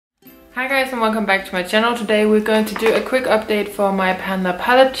Hi guys and welcome back to my channel. Today we're going to do a quick update for my Panda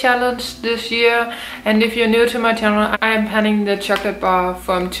palette challenge this year. And if you're new to my channel, I am panning the chocolate bar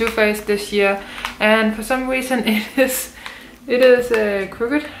from Too Faced this year. And for some reason it is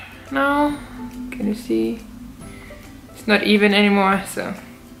crooked now. Can you see? It's not even anymore, so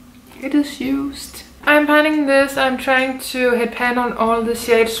it is used. I'm panning this. I'm trying to hit pan on all the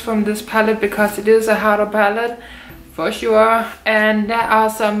shades from this palette because it is a harder palette for sure. And there are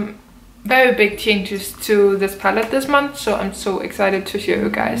some very big changes to this palette this month, so I'm so excited to show you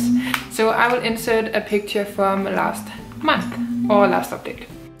guys. So I will insert a picture from last month or last update.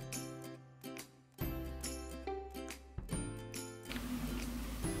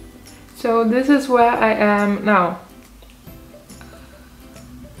 So this is where I am now.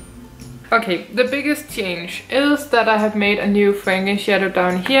 Okay, the biggest change is that I have made a new Franken shadow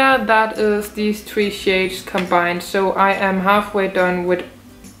down here. That is these three shades combined, so I am halfway done with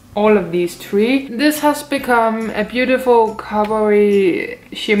all of these three. This has become a beautiful coppery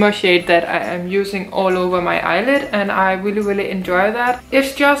shimmer shade that I am using all over my eyelid, and I really enjoy that.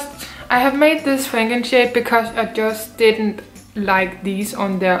 It's just, I have made this Franken shade because I just didn't like these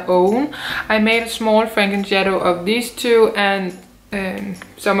on their own. I made a small Franken shadow of these two and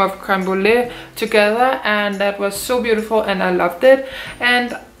some of Creme Brulee together, and that was so beautiful and I loved it.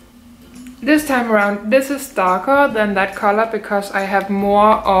 And this time around, this is darker than that color because I have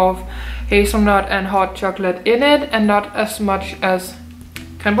more of hazelnut and hot chocolate in it and not as much as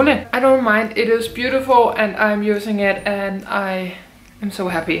Creme Brulee. I don't mind, it is beautiful and I'm using it and I am so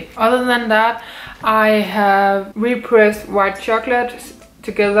happy. Other than that, I have repressed white chocolate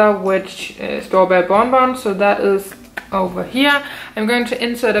together with strawberry bonbon, so that is over here. I'm going to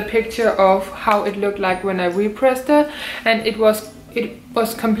insert a picture of how it looked like when I repressed it, and it was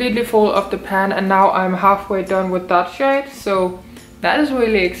completely full of the pan, and now I'm halfway done with that shade, so that is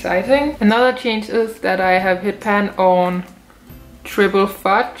really exciting. Another change is that I have hit pan on Triple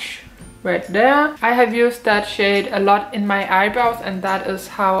Fudge right there. I have used that shade a lot in my eyebrows, and that is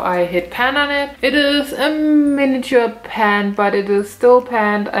how I hit pan on it. It is a miniature pan, but it is still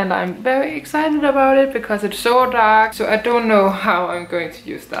panned, and I'm very excited about it because it's so dark, so I don't know how I'm going to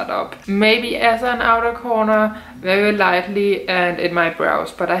use that up. Maybe as an outer corner, very lightly, and in my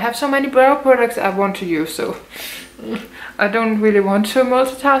brows, but I have so many brow products I want to use, so I don't really want to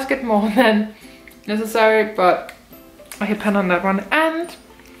multitask it more than necessary, but I hit pan on that one. And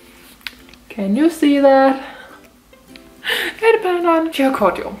can you see that? Hit pan on Gel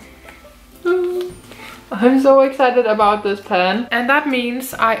Cordial. I'm so excited about this pan, and that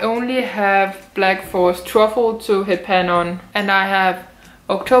means I only have Black Forest Truffle to hit pan on, and I have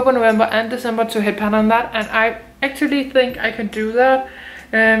October, November and December to hit pan on that, and I actually think I can do that.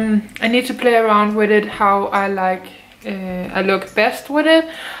 I need to play around with it how I like I look best with it.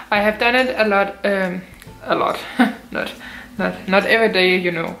 I have done it a lot not every day,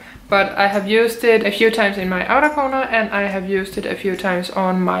 you know, but I have used it a few times in my outer corner, and I have used it a few times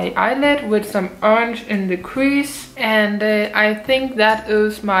on my eyelid with some orange in the crease, and I think that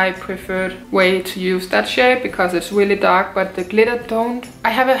is my preferred way to use that shade because it's really dark, but the glitter don't. I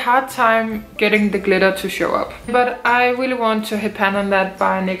have a hard time getting the glitter to show up, but I really want to hit pan on that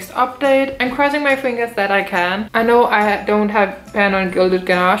by next update. I'm crossing my fingers that I can. I know I don't have pan on Gilded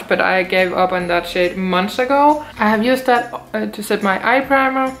Ganache, but I gave up on that shade months ago. I have used that to set my eye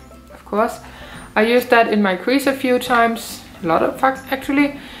primer. Course. I used that in my crease a few times, a lot of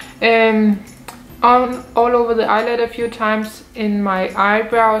actually, all over the eyelid a few times, in my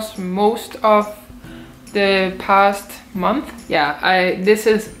eyebrows most of the past month. Yeah, this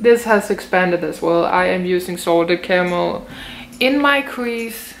has expanded as well. I am using salted caramel in my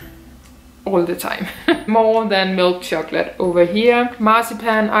crease all the time. More than milk chocolate over here.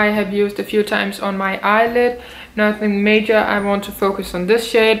 Marzipan I have used a few times on my eyelid. Nothing major. I want to focus on this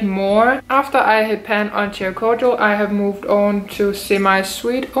shade more. After I hit pan on Gel Cordial, I have moved on to Semi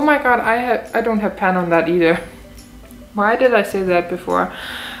Sweet. Oh my god, I don't have pan on that either. Why did I say that before?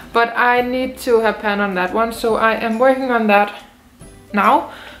 But I need to have pan on that one, so I am working on that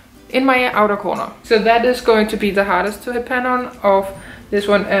now in my outer corner. So that is going to be the hardest to hit pan on of this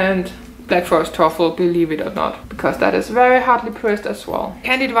one and Black Forest Truffle, believe it or not, because that is very hardly pressed as well.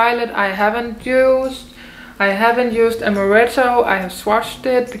 Candied Violet I haven't used. I haven't used Amaretto. I have swatched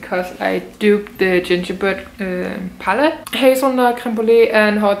it because I duped the gingerbread palette. Hazelnut, Creme Brulee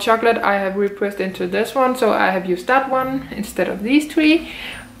and hot chocolate I have repressed into this one, so I have used that one instead of these three.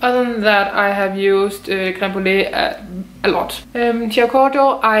 Other than that, I have used Creme Brulee a lot. Gel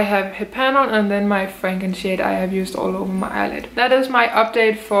Cordial I have hit pan on, and then my Franken shade I have used all over my eyelid. That is my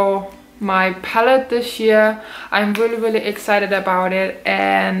update for my palette this year. I'm really excited about it,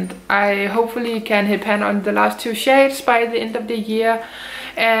 and I hopefully can hit pan on the last 2 shades by the end of the year.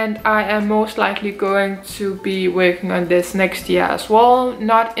 And I am most likely going to be working on this next year as well,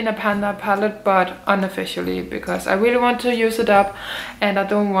 not in a Panda palette but unofficially, because I really want to use it up and I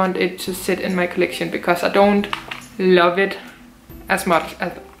don't want it to sit in my collection because I don't love it as much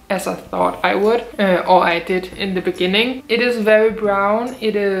as I thought I would, or I did in the beginning. It is very brown.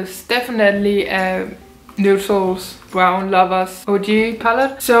 It is definitely a neutrals, brown lovers OG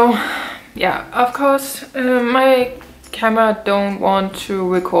palette. So yeah, of course my camera don't want to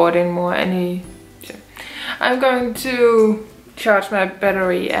record anymore. I'm going to charge my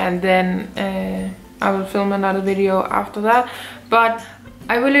battery and then I will film another video after that. But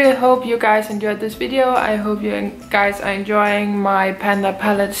I really hope you guys enjoyed this video. I hope you guys are enjoying my Panda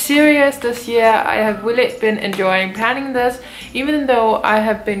palette series this year. I have really been enjoying planning this, even though I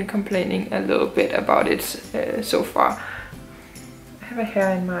have been complaining a little bit about it so far. I have a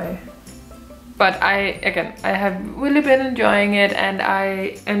hair in my... But I have really been enjoying it, and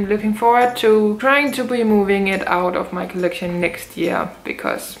I am looking forward to trying to be moving it out of my collection next year,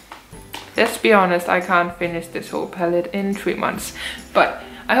 because let's be honest, I can't finish this whole palette in 3 months. But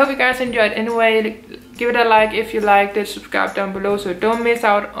I hope you guys enjoyed anyway. Give it a like if you liked it, subscribe down below so don't miss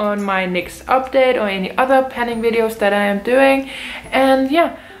out on my next update or any other panning videos that I am doing. And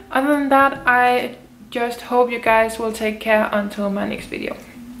yeah, other than that, I just hope you guys will take care until my next video.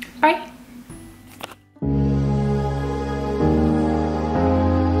 Bye!